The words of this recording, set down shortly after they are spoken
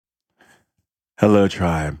Hello,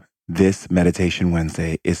 tribe. This Meditation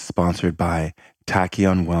Wednesday is sponsored by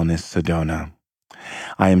Tachyon Wellness Sedona.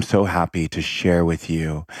 I am so happy to share with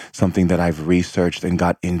you something that I've researched and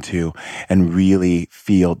got into and really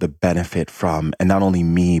feel the benefit from, and not only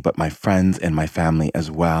me, but my friends and my family as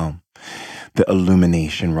well. The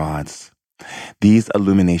illumination rods. These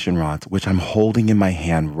illumination rods, which I'm holding in my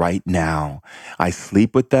hand right now, I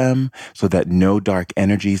sleep with them so that no dark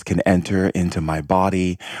energies can enter into my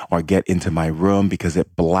body or get into my room because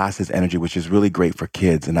it blasts energy, which is really great for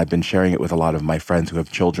kids. And I've been sharing it with a lot of my friends who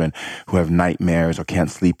have children who have nightmares or can't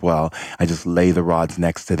sleep well. I just lay the rods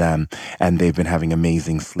next to them and they've been having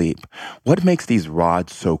amazing sleep. What makes these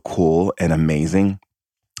rods so cool and amazing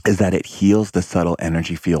is that it heals the subtle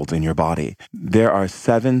energy fields in your body. There are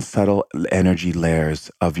 7 subtle energy layers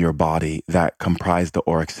of your body that comprise the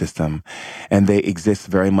auric system, and they exist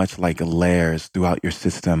very much like layers throughout your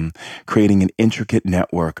system, creating an intricate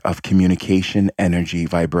network of communication, energy,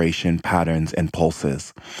 vibration, patterns, and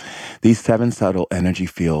pulses. These 7 subtle energy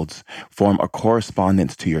fields form a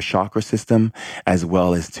correspondence to your chakra system, as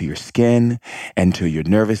well as to your skin and to your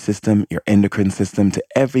nervous system, your endocrine system, to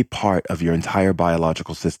every part of your entire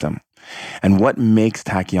biological system. And what makes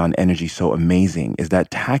tachyon energy so amazing is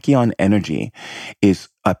that tachyon energy is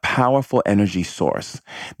a powerful energy source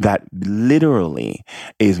that literally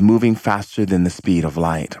is moving faster than the speed of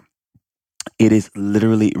light. It is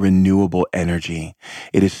literally renewable energy.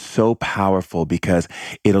 It is so powerful because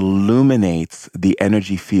it illuminates the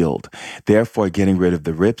energy field, therefore getting rid of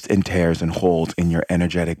the rips and tears and holes in your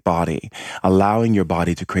energetic body, allowing your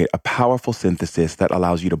body to create a powerful synthesis that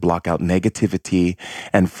allows you to block out negativity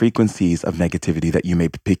and frequencies of negativity that you may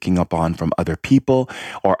be picking up on from other people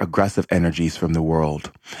or aggressive energies from the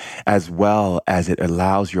world, as well as it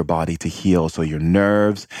allows your body to heal. So your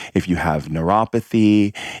nerves, if you have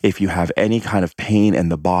neuropathy, if you have any kind of pain in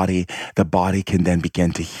the body can then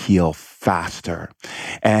begin to heal faster.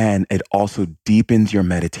 And it also deepens your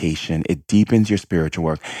meditation. It deepens your spiritual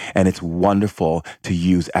work. And it's wonderful to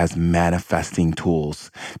use as manifesting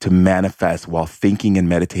tools to manifest while thinking and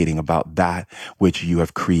meditating about that which you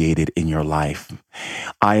have created in your life.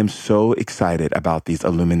 I am so excited about these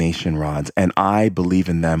illumination rods, and I believe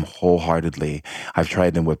in them wholeheartedly. I've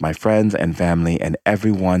tried them with my friends and family, and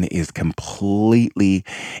everyone is completely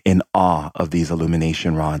in awe of these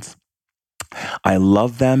illumination rods. I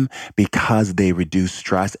love them because they reduce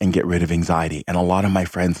stress and get rid of anxiety. And a lot of my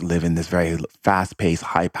friends live in this very fast-paced,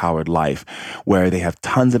 high-powered life where they have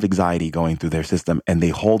tons of anxiety going through their system, and they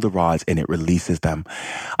hold the rods and it releases them.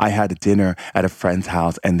 I had a dinner at a friend's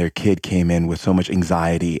house and their kid came in with so much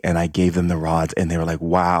anxiety, and I gave them the rods and they were like,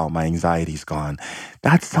 wow, my anxiety's gone.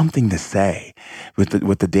 That's something to say with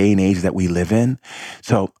the day and age that we live in.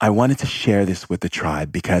 So I wanted to share this with the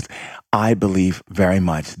tribe because I believe very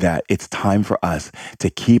much that it's time for us to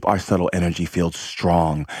keep our subtle energy field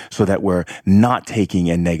strong so that we're not taking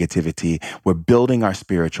in negativity. We're building our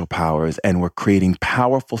spiritual powers and we're creating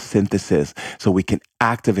powerful synthesis so we can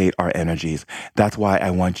activate our energies. That's why I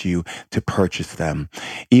want you to purchase them.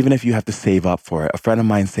 Even if you have to save up for it. A friend of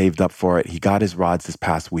mine saved up for it. He got his rods this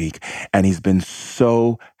past week and he's been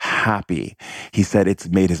so happy. He said it's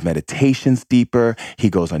made his meditations deeper. He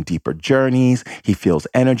goes on deeper journeys. He feels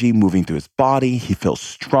energy moving through his body. He feels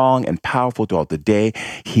strong and powerful throughout the day.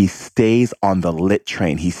 He stays on the lit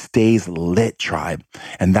train. He stays lit, tribe.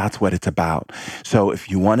 And that's what it's about. So if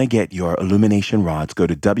you want to get your illumination rods, go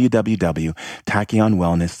to www.Tachyon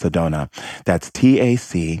Wellness Sedona. That's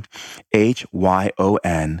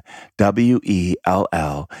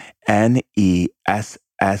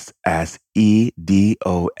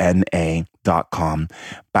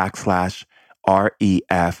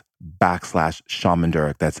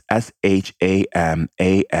Durek. That's SHAMANDUREK.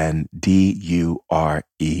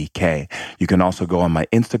 You can also go on my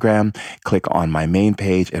Instagram, click on my main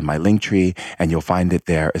page and my link tree, and you'll find it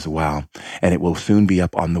there as well. And it will soon be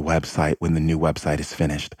up on the website when the new website is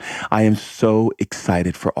finished. I am so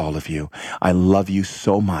excited for all of you. I love you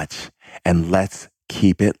so much, and let's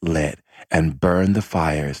keep it lit and burn the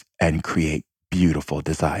fires and create beautiful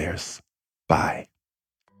desires. Bye.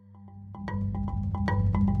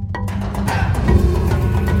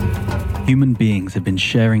 Human beings have been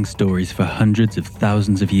sharing stories for hundreds of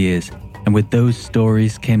thousands of years, and with those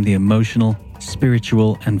stories came the emotional,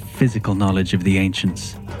 spiritual, and physical knowledge of the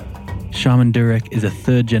ancients. Shaman Durek is a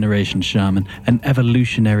third-generation shaman, an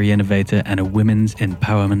evolutionary innovator, and a women's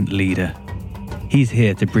empowerment leader. He's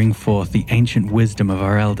here to bring forth the ancient wisdom of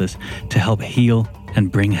our elders to help heal and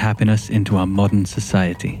bring happiness into our modern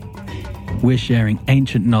society. We're sharing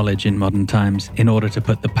ancient knowledge in modern times in order to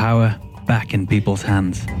put the power back in people's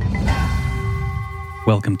hands.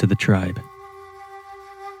 Welcome to the tribe.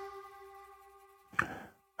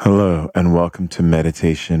 Hello, and welcome to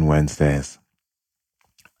Meditation Wednesdays.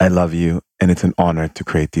 I love you, and it's an honor to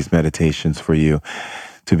create these meditations for you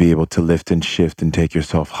to be able to lift and shift and take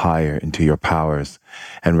yourself higher into your powers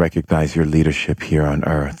and recognize your leadership here on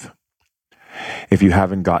earth. If you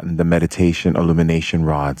haven't gotten the meditation illumination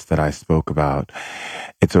rods that I spoke about,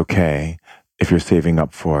 it's okay if you're saving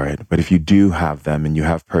up for it. But if you do have them and you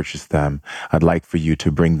have purchased them, I'd like for you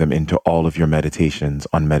to bring them into all of your meditations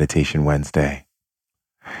on Meditation Wednesday.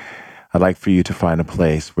 I'd like for you to find a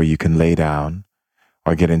place where you can lay down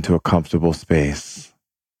or get into a comfortable space.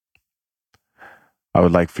 I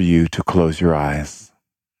would like for you to close your eyes.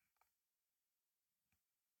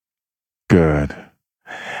 Good.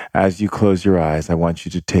 As you close your eyes, I want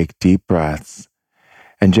you to take deep breaths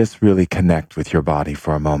and just really connect with your body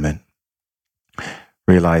for a moment.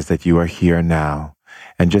 Realize that you are here now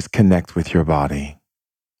and just connect with your body.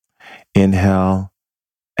 Inhale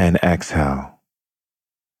and exhale,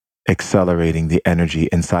 accelerating the energy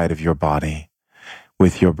inside of your body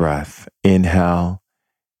with your breath. Inhale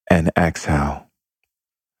and exhale.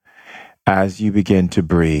 As you begin to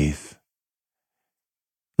breathe,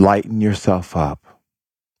 lighten yourself up.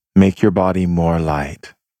 Make your body more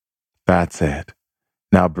light. That's it.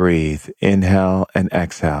 Now breathe. Inhale and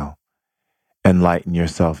exhale, and lighten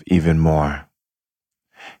yourself even more.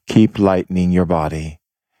 Keep lightening your body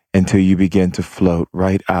until you begin to float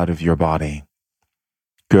right out of your body.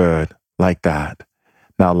 Good, like that.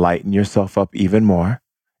 Now lighten yourself up even more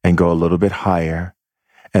and go a little bit higher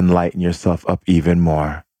and lighten yourself up even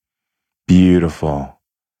more. Beautiful.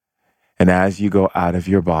 And as you go out of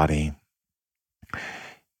your body,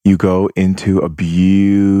 you go into a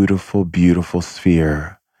beautiful, beautiful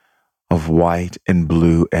sphere of white and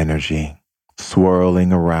blue energy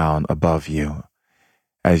swirling around above you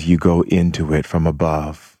as you go into it from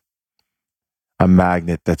above. A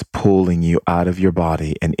magnet that's pulling you out of your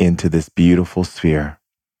body and into this beautiful sphere.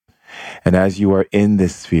 And as you are in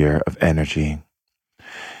this sphere of energy,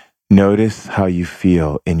 notice how you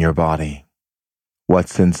feel in your body, what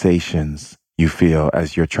sensations you feel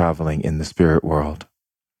as you're traveling in the spirit world.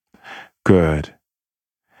 Good.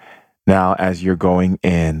 Now, as you're going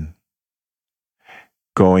into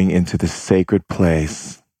the sacred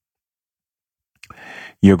place,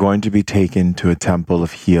 you're going to be taken to a temple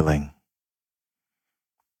of healing.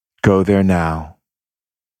 Go there now.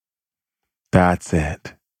 That's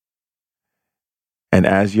it. And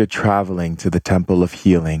as you're traveling to the temple of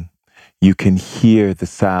healing, you can hear the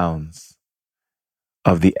sounds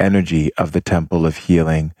of the energy of the temple of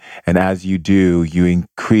healing. And as you do, you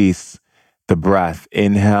increase the breath.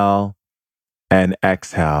 Inhale and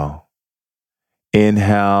exhale.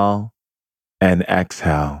 Inhale and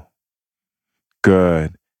exhale.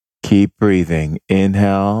 Good. Keep breathing.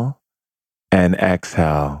 Inhale and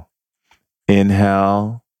exhale.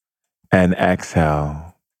 Inhale and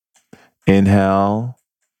exhale. Inhale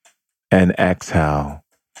and exhale.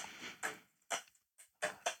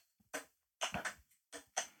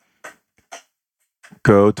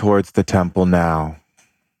 Go towards the temple now.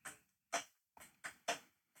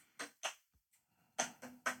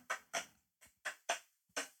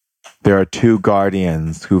 There are two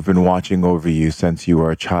guardians who've been watching over you since you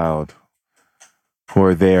were a child, who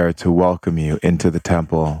are there to welcome you into the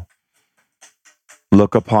temple.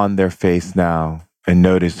 Look upon their face now and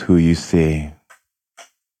notice who you see.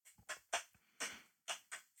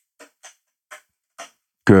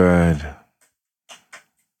 Good.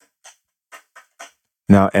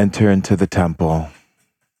 Now enter into the temple.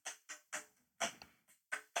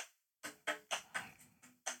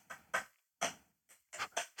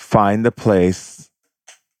 Find the place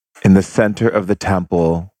in the center of the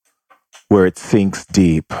temple where it sinks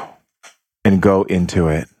deep and go into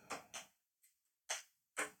it.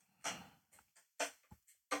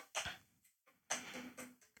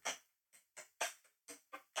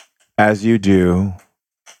 As you do,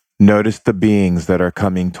 notice the beings that are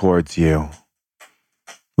coming towards you.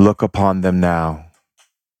 Look upon them now.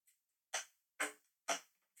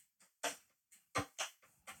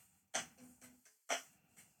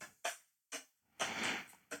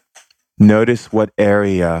 Notice what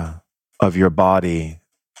area of your body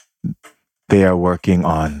they are working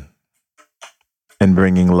on and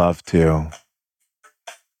bringing love to.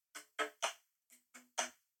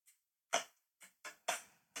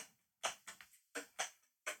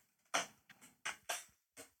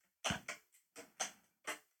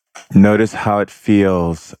 Notice how it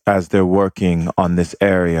feels as they're working on this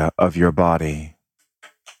area of your body.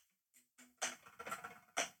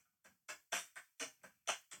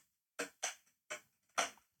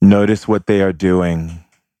 Notice what they are doing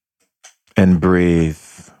and breathe.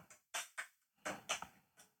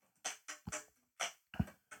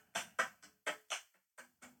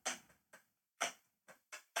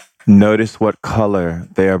 Notice what color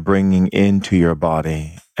they are bringing into your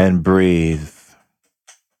body and breathe.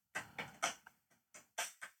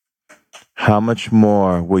 How much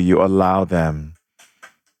more will you allow them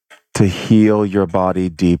to heal your body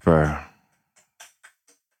deeper?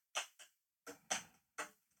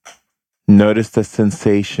 Notice the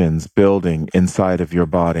sensations building inside of your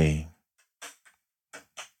body.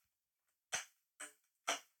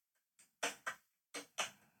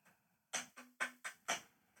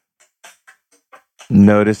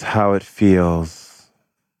 Notice how it feels.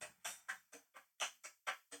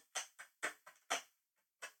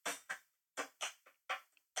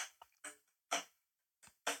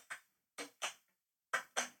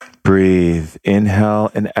 Breathe, inhale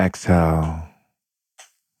and exhale.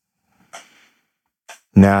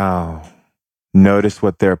 Now, notice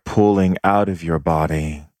what they're pulling out of your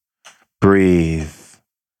body. Breathe.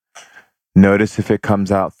 Notice if it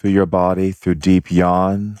comes out through your body through deep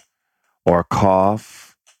yawn or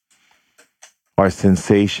cough or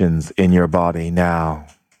sensations in your body now.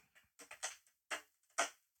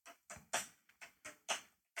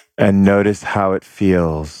 And notice how it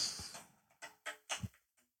feels.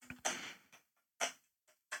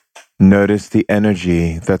 Notice the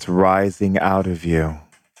energy that's rising out of you.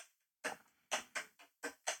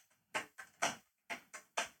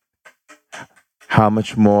 How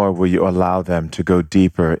much more will you allow them to go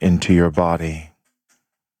deeper into your body?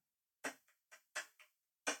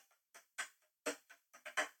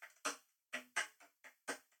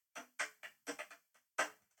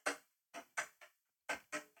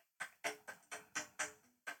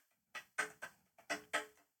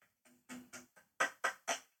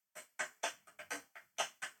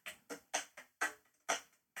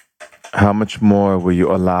 How much more will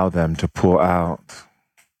you allow them to pour out?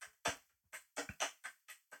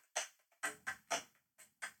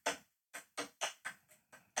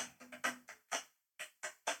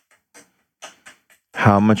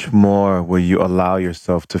 How much more will you allow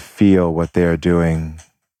yourself to feel what they are doing?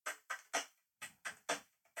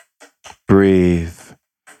 Breathe.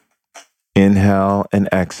 Inhale and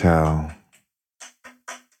exhale.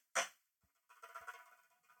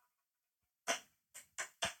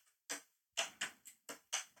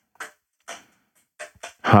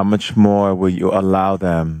 How much more will you allow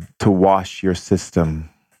them to wash your system?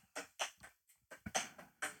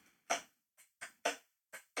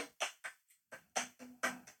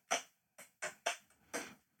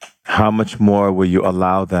 How much more will you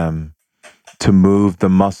allow them to move the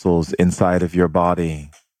muscles inside of your body,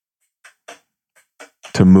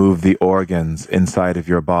 to move the organs inside of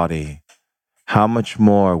your body? How much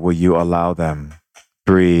more will you allow them?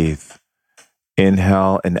 Breathe.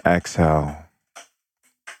 Inhale and exhale.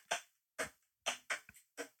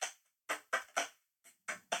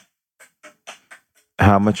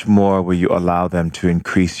 How much more will you allow them to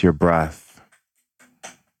increase your breath?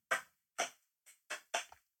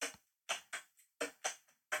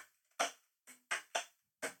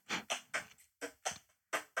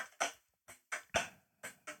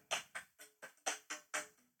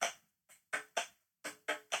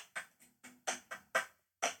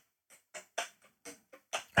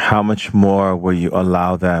 How much more will you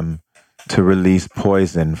allow them to release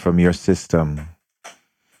poison from your system,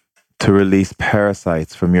 to release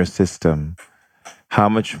parasites from your system? How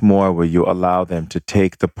much more will you allow them to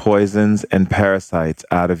take the poisons and parasites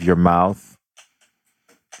out of your mouth,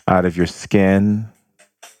 out of your skin,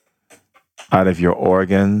 out of your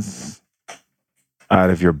organs, out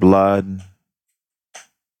of your blood,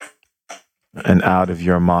 and out of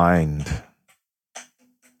your mind?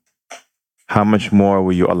 How much more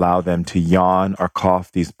will you allow them to yawn or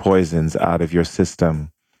cough these poisons out of your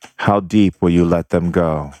system? How deep will you let them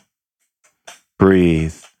go?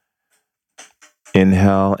 Breathe.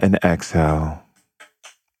 Inhale and exhale.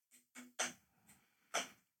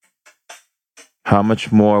 How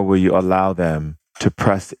much more will you allow them to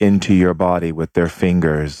press into your body with their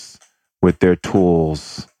fingers, with their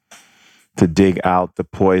tools, to dig out the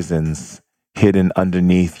poisons hidden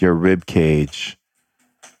underneath your rib cage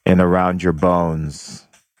and around your bones?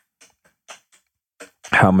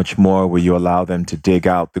 How much more will you allow them to dig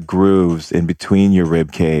out the grooves in between your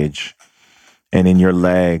rib cage and in your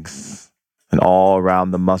legs and all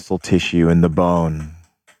around the muscle tissue and the bone?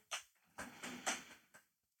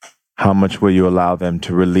 How much will you allow them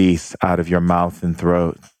to release out of your mouth and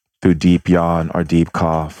throat through deep yawn or deep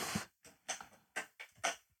cough?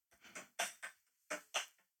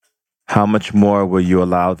 How much more will you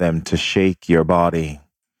allow them to shake your body,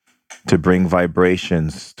 to bring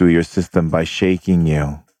vibrations through your system by shaking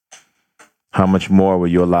you? How much more will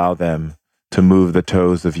you allow them to move the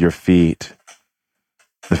toes of your feet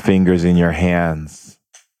the fingers in your hands,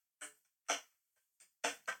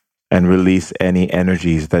 and release any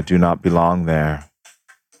energies that do not belong there.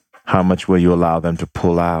 How much will you allow them to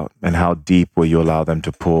pull out, and how deep will you allow them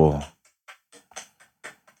to pull?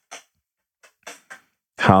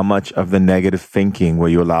 How much of the negative thinking will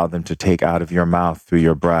you allow them to take out of your mouth through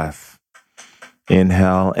your breath?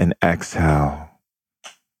 Inhale and exhale.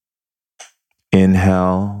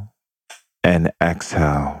 Inhale and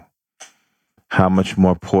exhale. How much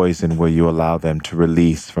more poison will you allow them to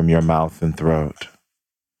release from your mouth and throat?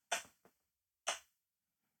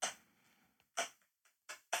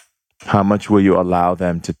 How much will you allow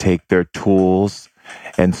them to take their tools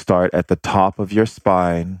and start at the top of your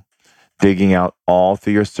spine, digging out all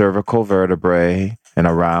through your cervical vertebrae and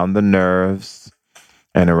around the nerves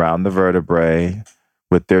and around the vertebrae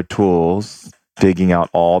with their tools, digging out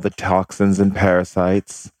all the toxins and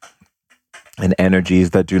parasites and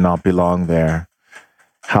energies that do not belong there?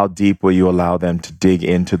 How deep will you allow them to dig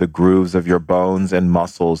into the grooves of your bones and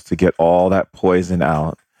muscles to get all that poison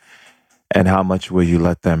out? And how much will you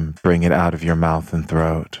let them bring it out of your mouth and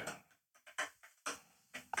throat?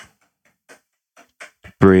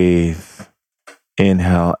 Breathe.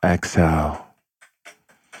 Inhale, exhale.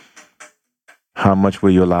 How much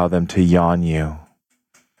will you allow them to yawn you,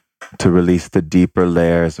 to release the deeper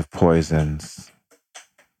layers of poisons?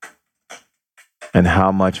 And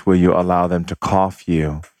how much will you allow them to cough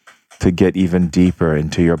you, to get even deeper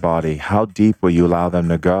into your body? How deep will you allow them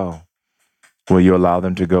to go? Will you allow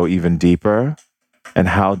them to go even deeper? And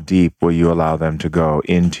how deep will you allow them to go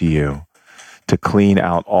into you, to clean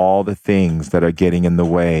out all the things that are getting in the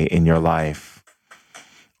way in your life?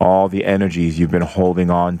 All the energies you've been holding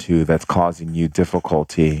on to that's causing you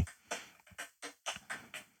difficulty.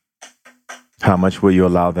 How much will you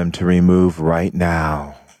allow them to remove right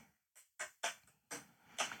now?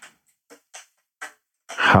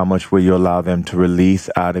 How much will you allow them to release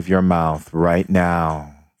out of your mouth right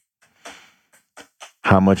now?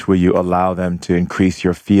 How much will you allow them to increase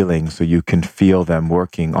your feelings so you can feel them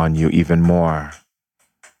working on you even more?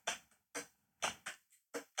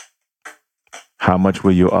 How much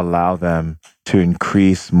will you allow them to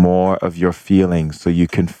increase more of your feelings so you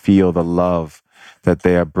can feel the love that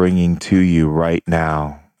they are bringing to you right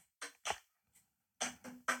now?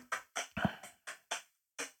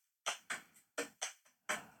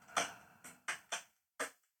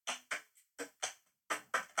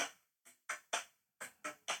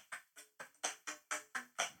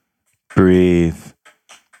 Breathe.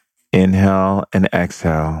 Inhale and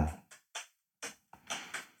exhale.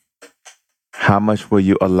 How much will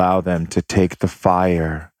you allow them to take the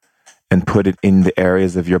fire and put it in the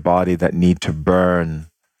areas of your body that need to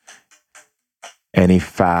burn any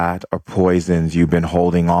fat or poisons you've been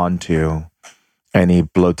holding on to, any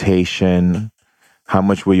bloatation? How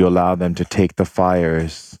much will you allow them to take the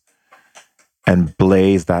fires and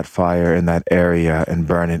blaze that fire in that area and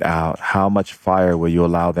burn it out? How much fire will you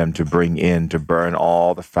allow them to bring in to burn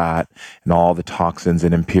all the fat and all the toxins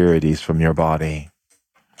and impurities from your body?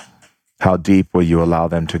 How deep will you allow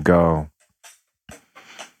them to go?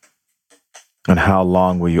 And how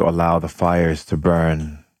long will you allow the fires to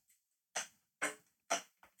burn?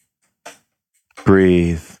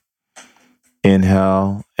 Breathe.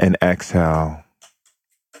 Inhale and exhale.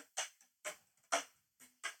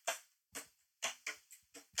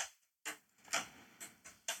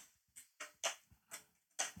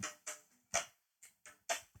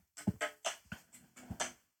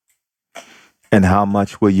 And how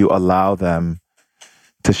much will you allow them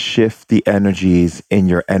to shift the energies in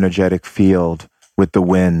your energetic field with the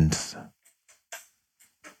winds?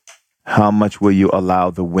 How much will you allow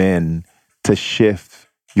the wind to shift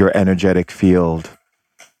your energetic field?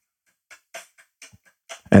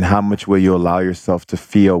 And how much will you allow yourself to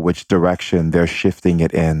feel which direction they're shifting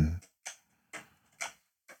it in?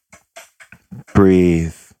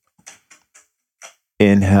 Breathe.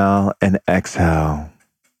 Inhale and exhale.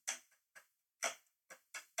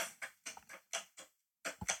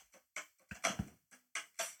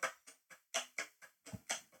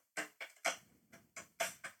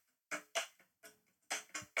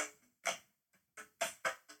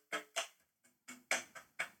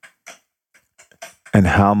 And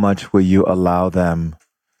how much will you allow them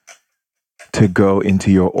to go into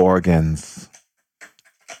your organs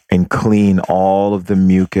and clean all of the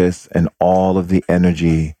mucus and all of the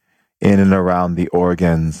energy in and around the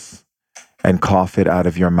organs and cough it out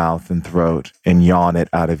of your mouth and throat and yawn it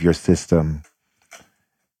out of your system?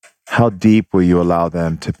 How deep will you allow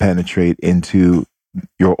them to penetrate into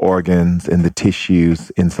your organs and the tissues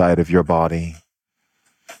inside of your body,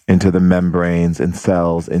 into the membranes and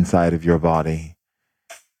cells inside of your body?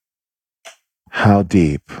 How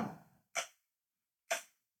deep?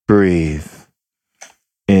 Breathe.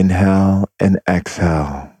 Inhale and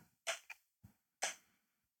exhale.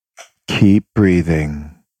 Keep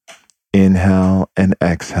breathing. Inhale and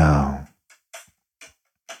exhale.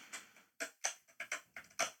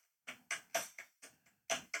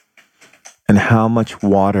 And how much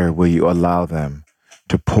water will you allow them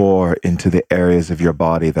to pour into the areas of your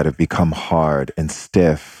body that have become hard and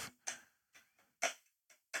stiff,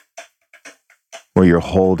 where you're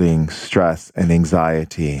holding stress and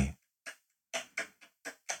anxiety,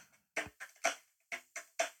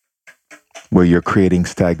 where you're creating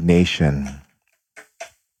stagnation?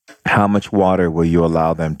 How much water will you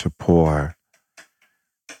allow them to pour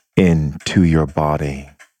into your body?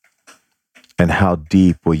 And how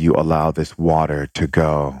deep will you allow this water to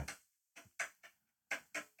go?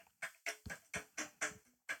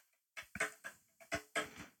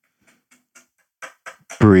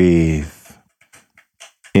 Breathe.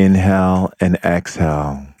 Inhale and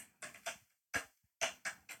exhale.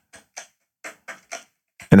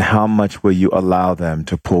 And how much will you allow them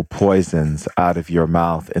to pull poisons out of your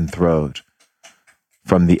mouth and throat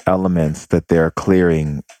from the elements that they're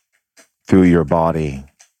clearing through your body?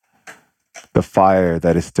 The fire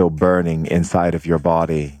that is still burning inside of your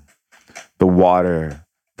body, the water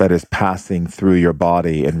that is passing through your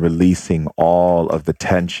body and releasing all of the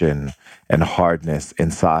tension and hardness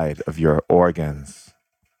inside of your organs.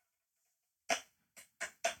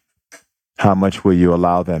 How much will you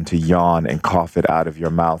allow them to yawn and cough it out of your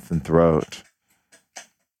mouth and throat?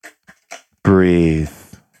 Breathe.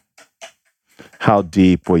 How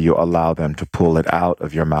deep will you allow them to pull it out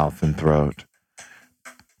of your mouth and throat?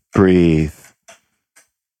 Breathe.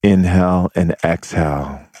 Inhale and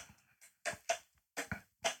exhale.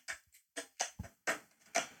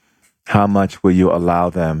 How much will you allow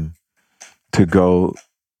them to go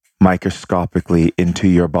microscopically into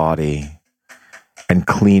your body and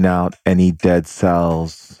clean out any dead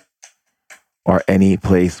cells or any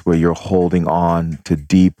place where you're holding on to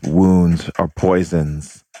deep wounds or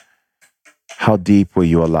poisons? How deep will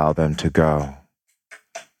you allow them to go?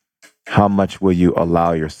 How much will you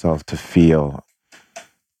allow yourself to feel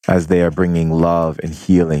as they are bringing love and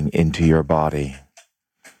healing into your body?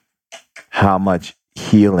 How much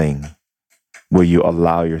healing will you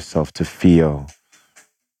allow yourself to feel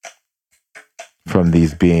from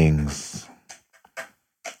these beings?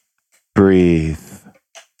 Breathe.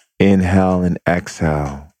 Inhale and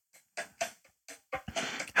exhale.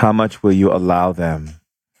 How much will you allow them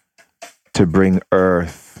to bring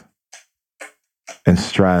earth and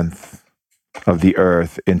strength of the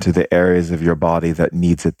earth into the areas of your body that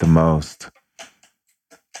needs it the most?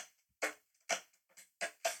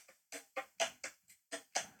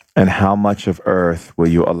 And how much of earth will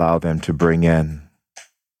you allow them to bring in?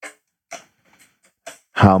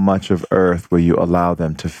 How much of earth will you allow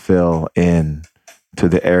them to fill in to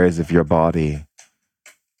the areas of your body?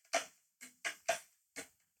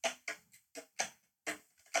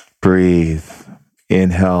 Breathe.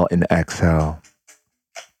 Inhale and exhale.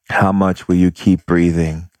 How much will you keep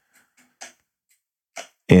breathing?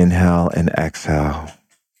 Inhale and exhale.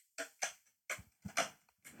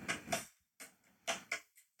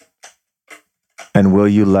 And will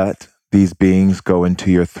you let these beings go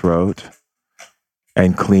into your throat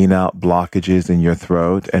and clean out blockages in your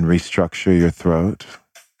throat and restructure your throat?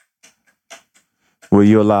 Will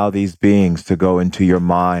you allow these beings to go into your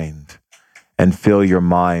mind and fill your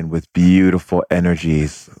mind with beautiful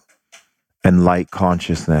energies and light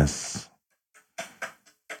consciousness?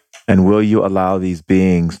 And will you allow these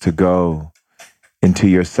beings to go into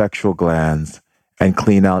your sexual glands and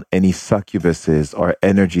clean out any succubuses or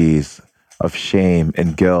energies of shame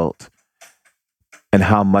and guilt? And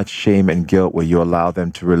how much shame and guilt will you allow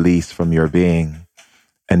them to release from your being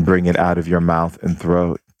and bring it out of your mouth and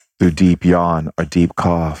throat through deep yawn or deep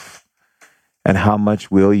cough? And how much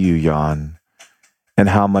will you yawn? And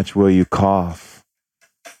how much will you cough?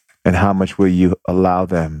 And how much will you allow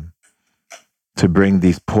them to bring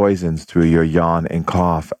these poisons through your yawn and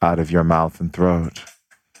cough out of your mouth and throat?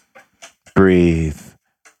 Breathe.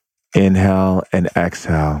 Inhale and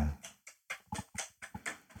exhale.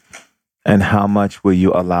 And how much will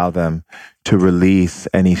you allow them to release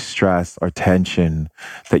any stress or tension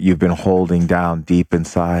that you've been holding down deep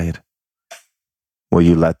inside? Will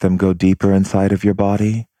you let them go deeper inside of your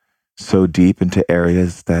body, so deep into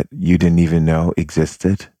areas that you didn't even know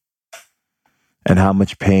existed? And how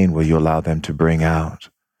much pain will you allow them to bring out?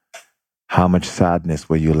 How much sadness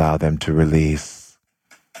will you allow them to release?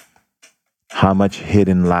 How much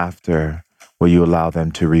hidden laughter will you allow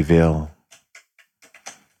them to reveal?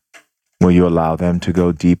 Will you allow them to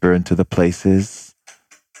go deeper into the places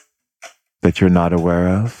that you're not aware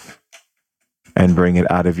of and bring it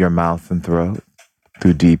out of your mouth and throat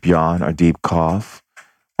through deep yawn or deep cough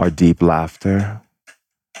or deep laughter?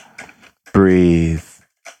 Breathe.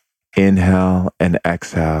 Inhale and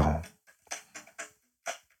exhale.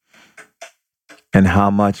 And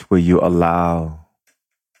how much will you allow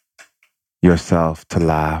yourself to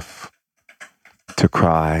laugh, to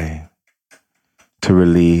cry, to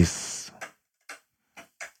release?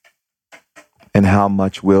 And how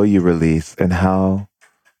much will you release? And how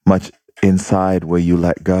much inside will you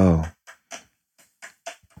let go?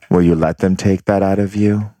 Will you let them take that out of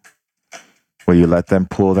you? Will you let them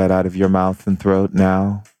pull that out of your mouth and throat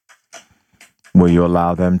now? Will you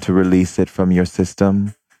allow them to release it from your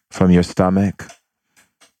system, from your stomach,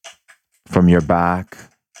 from your back,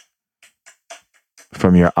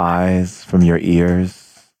 from your eyes, from your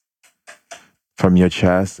ears, from your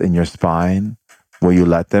chest and your spine? Will you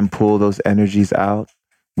let them pull those energies out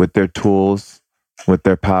with their tools, with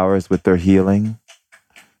their powers, with their healing?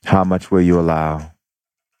 How much will you allow?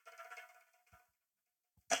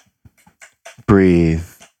 Breathe.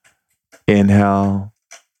 Inhale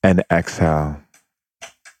and exhale.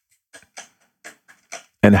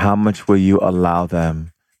 And how much will you allow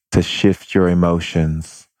them to shift your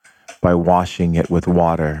emotions by washing it with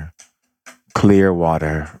water, clear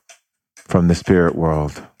water from the spirit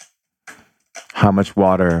world? How much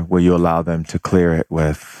water will you allow them to clear it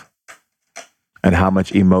with? And how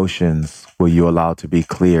much emotions will you allow to be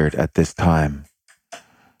cleared at this time?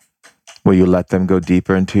 Will you let them go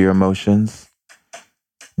deeper into your emotions?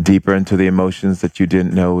 Deeper into the emotions that you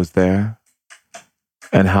didn't know was there?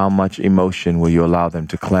 And how much emotion will you allow them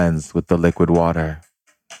to cleanse with the liquid water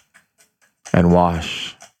and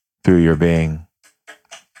wash through your being?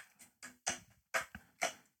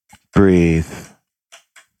 Breathe.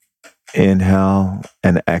 Inhale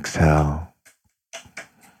and exhale.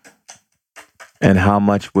 And how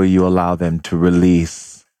much will you allow them to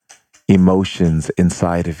release emotions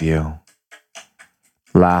inside of you?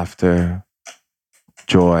 Laughter,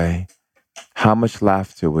 joy. How much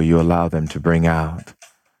laughter will you allow them to bring out?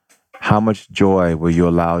 How much joy will you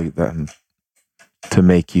allow them to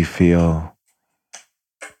make you feel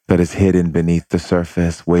that is hidden beneath the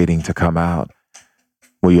surface, waiting to come out?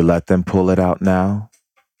 Will you let them pull it out now?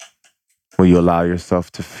 Will you allow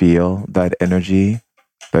yourself to feel that energy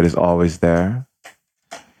that is always there?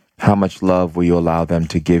 How much love will you allow them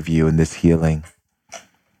to give you in this healing?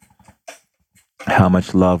 How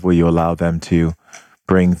much love will you allow them to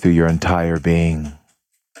bring through your entire being?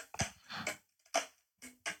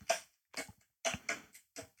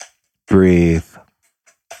 Breathe.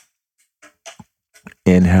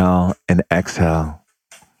 Inhale and exhale.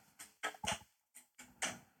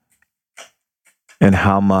 And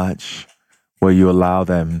how much will you allow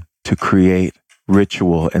them to create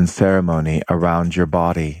ritual and ceremony around your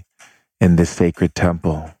body in this sacred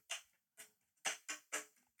temple?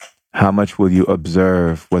 How much will you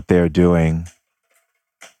observe what they're doing?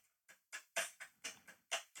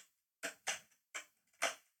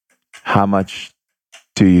 How much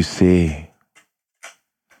do you see?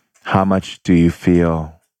 How much do you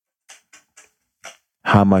feel?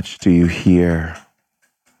 How much do you hear?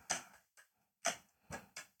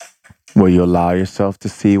 Will you allow yourself to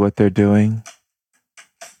see what they're doing?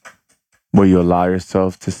 Will you allow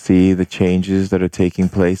yourself to see the changes that are taking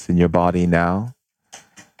place in your body now?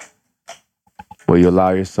 Will you allow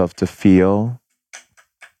yourself to feel?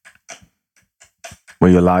 Will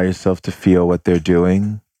you allow yourself to feel what they're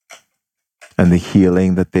doing and the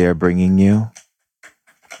healing that they are bringing you?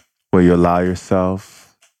 Will you allow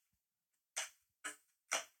yourself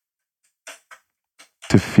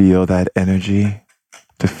to feel that energy,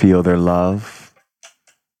 to feel their love?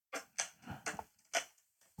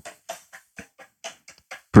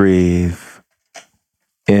 Breathe.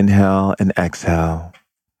 Inhale and exhale.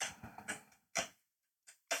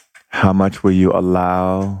 How much will you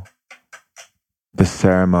allow the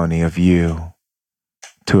ceremony of you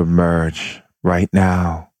to emerge right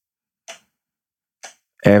now?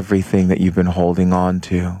 Everything that you've been holding on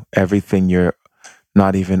to, everything you're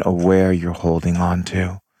not even aware you're holding on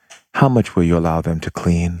to, how much will you allow them to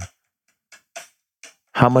clean?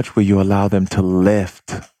 How much will you allow them to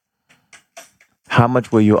lift? How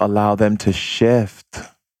much will you allow them to shift?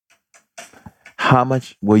 How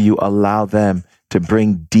much will you allow them to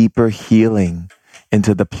bring deeper healing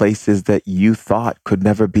into the places that you thought could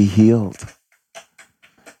never be healed?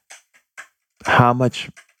 How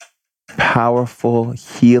much powerful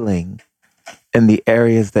healing in the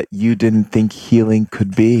areas that you didn't think healing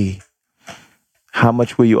could be? How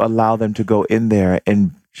much will you allow them to go in there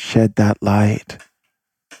and shed that light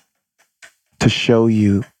to show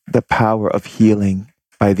you the power of healing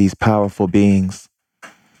by these powerful beings?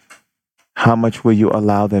 How much will you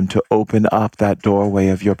allow them to open up that doorway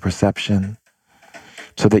of your perception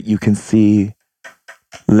so that you can see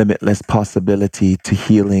limitless possibility to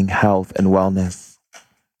healing, health, and wellness?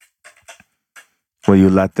 Will you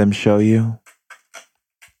let them show you?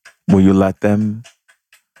 Will you let them?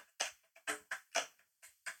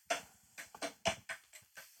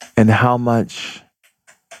 And how much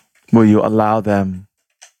will you allow them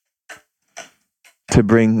to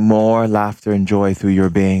bring more laughter and joy through your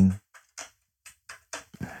being?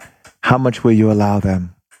 How much will you allow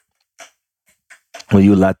them? Will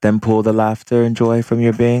you let them pull the laughter and joy from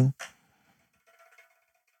your being?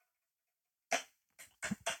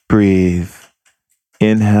 Breathe.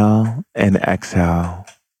 Inhale and exhale.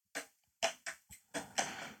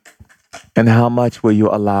 And how much will you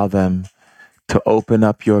allow them to open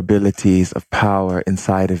up your abilities of power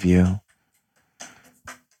inside of you?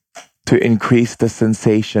 To increase the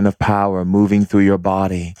sensation of power moving through your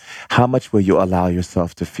body? How much will you allow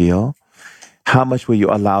yourself to feel? How much will you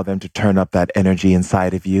allow them to turn up that energy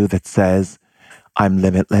inside of you that says, I'm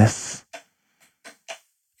limitless?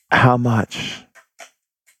 How much?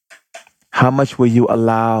 How much will you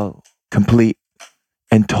allow complete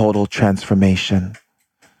and total transformation?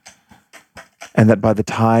 And that by the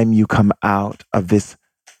time you come out of this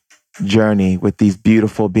journey with these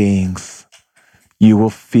beautiful beings, you will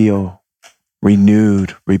feel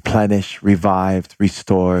renewed, replenished, revived,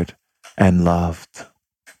 restored, and loved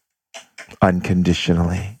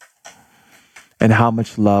unconditionally. And how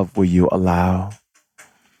much love will you allow?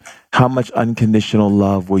 How much unconditional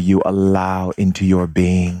love will you allow into your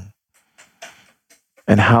being?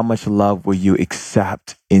 And how much love will you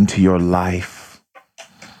accept into your life?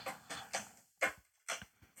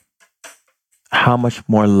 How much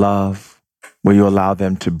more love will you allow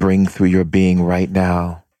them to bring through your being right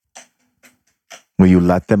now? Will you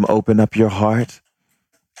let them open up your heart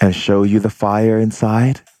and show you the fire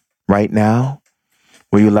inside right now?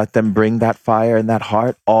 Will you let them bring that fire and that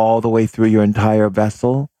heart all the way through your entire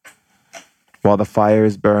vessel while the fire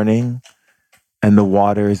is burning and the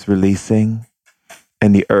water is releasing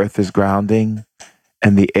and the earth is grounding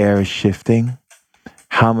and the air is shifting?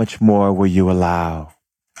 How much more will you allow?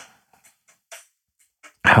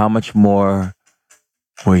 How much more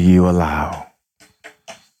will you allow?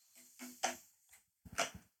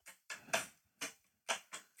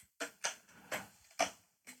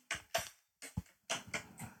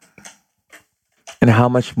 And how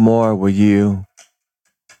much more will you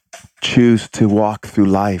choose to walk through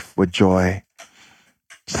life with joy,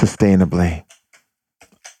 sustainably?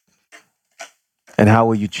 And how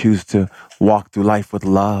will you choose to walk through life with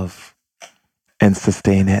love and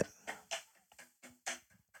sustain it?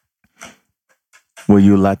 Will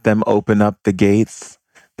you let them open up the gates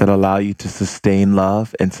that allow you to sustain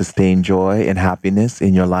love and sustain joy and happiness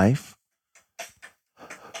in your life?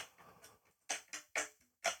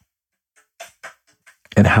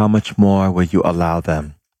 And how much more will you allow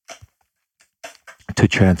them to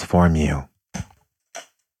transform you?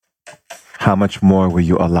 How much more will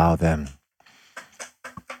you allow them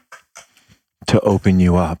to open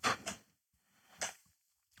you up,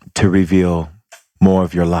 to reveal more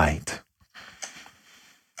of your light?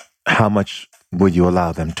 How much will you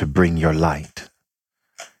allow them to bring your light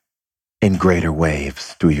in greater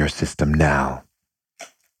waves through your system now?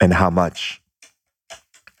 And how much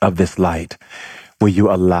of this light will you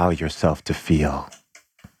allow yourself to feel?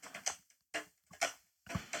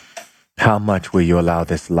 How much will you allow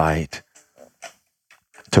this light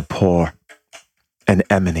to pour and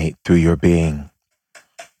emanate through your being?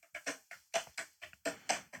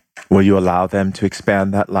 Will you allow them to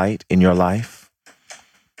expand that light in your life?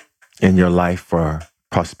 In your life for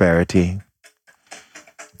prosperity,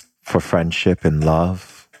 for friendship and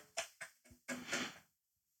love,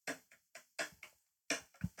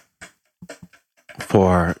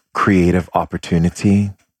 for creative opportunity,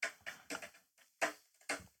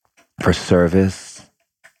 for service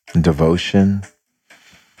and devotion,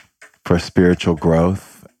 for spiritual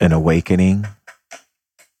growth and awakening,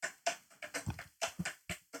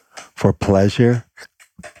 for pleasure,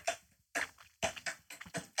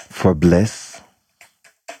 for bliss?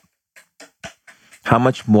 How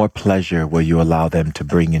much more pleasure will you allow them to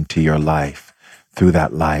bring into your life through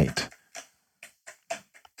that light?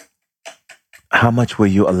 How much will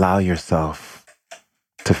you allow yourself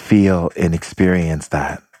to feel and experience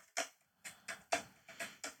that?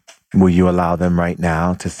 Will you allow them right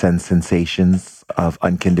now to send sensations of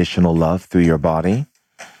unconditional love through your body?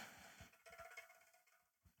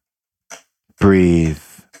 Breathe.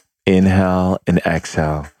 Inhale and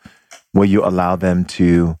exhale. Will you allow them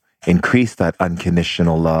to increase that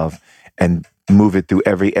unconditional love and move it through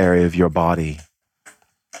every area of your body?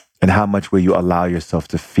 And how much will you allow yourself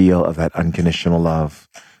to feel of that unconditional love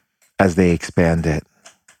as they expand it?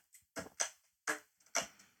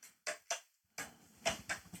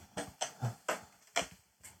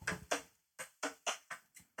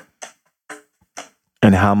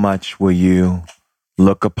 And how much will you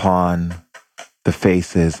look upon the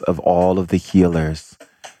faces of all of the healers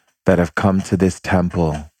that have come to this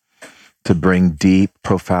temple to bring deep,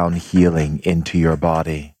 profound healing into your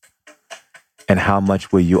body? And how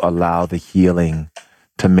much will you allow the healing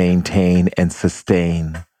to maintain and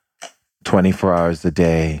sustain 24 hours a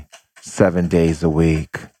day, 7 days a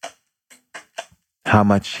week? How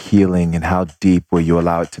much healing and how deep will you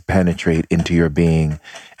allow it to penetrate into your being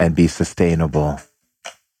and be sustainable?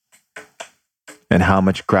 And how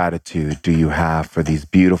much gratitude do you have for these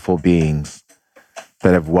beautiful beings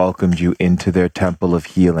that have welcomed you into their temple of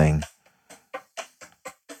healing?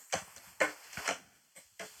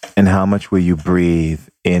 And how much will you breathe,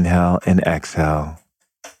 inhale and exhale?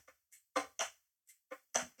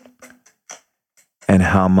 And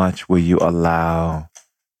how much will you allow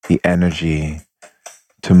the energy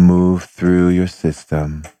to move through your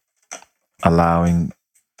system, allowing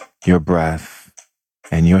your breath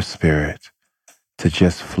and your spirit to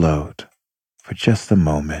just float for just a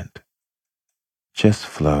moment? Just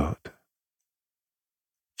float.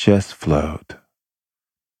 Just float.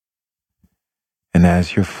 And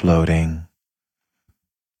as you're floating,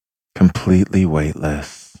 completely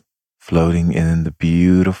weightless, floating in the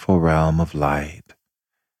beautiful realm of light,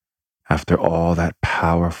 after all that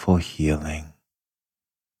powerful healing,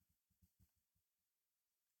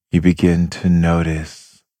 you begin to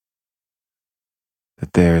notice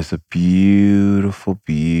that there is a beautiful,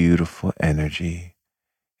 beautiful energy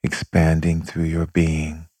expanding through your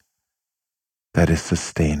being that is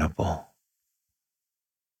sustainable.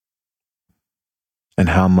 And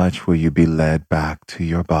how much will you be led back to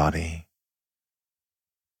your body?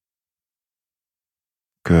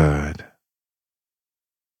 Good.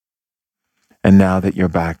 And now that you're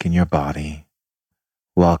back in your body,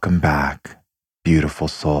 welcome back, beautiful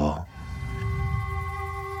soul.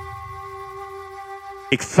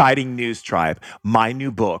 Exciting news, tribe. My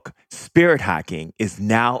new book, Spirit Hacking, is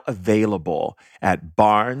now available at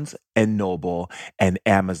Barnes & Noble and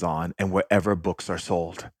Amazon and wherever books are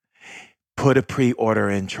sold. Put a pre-order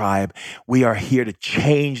in, tribe. We are here to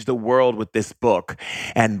change the world with this book.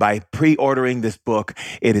 And by pre-ordering this book,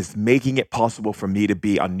 it is making it possible for me to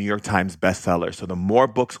be on New York Times bestseller. So the more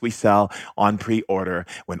books we sell on pre-order,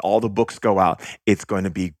 when all the books go out, it's going to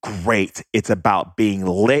be great. It's about being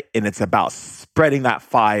lit and it's about spreading that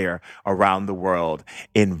fire around the world.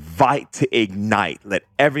 Invite to ignite. Let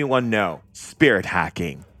everyone know Spirit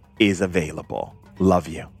Hacking is available. Love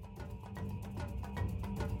you.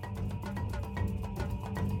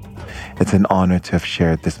 It's an honor to have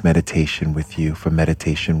shared this meditation with you for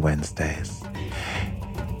Meditation Wednesdays.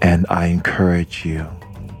 And I encourage you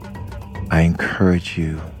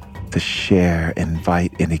to share,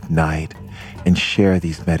 invite, and ignite, and share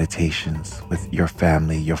these meditations with your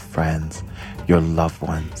family, your friends, your loved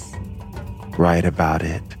ones. Write about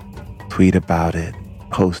it, tweet about it,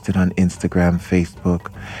 post it on Instagram,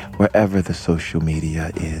 Facebook, wherever the social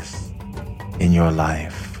media is in your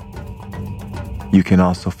life. You can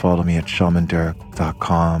also follow me at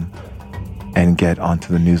shamandurk.com and get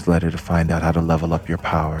onto the newsletter to find out how to level up your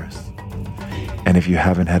powers. And if you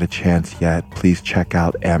haven't had a chance yet, please check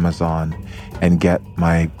out Amazon and get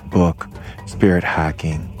my book, Spirit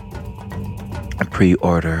Hacking, and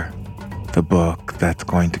pre-order the book that's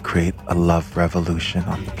going to create a love revolution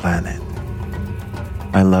on the planet.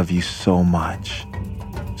 I love you so much.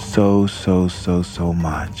 So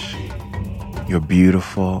much. You're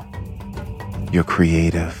beautiful. You're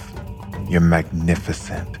creative, you're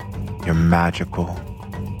magnificent, you're magical,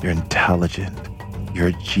 you're intelligent, you're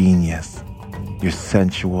a genius, you're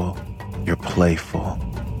sensual, you're playful,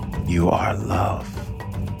 you are love.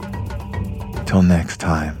 Till next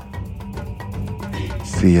time,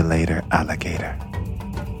 see you later, alligator.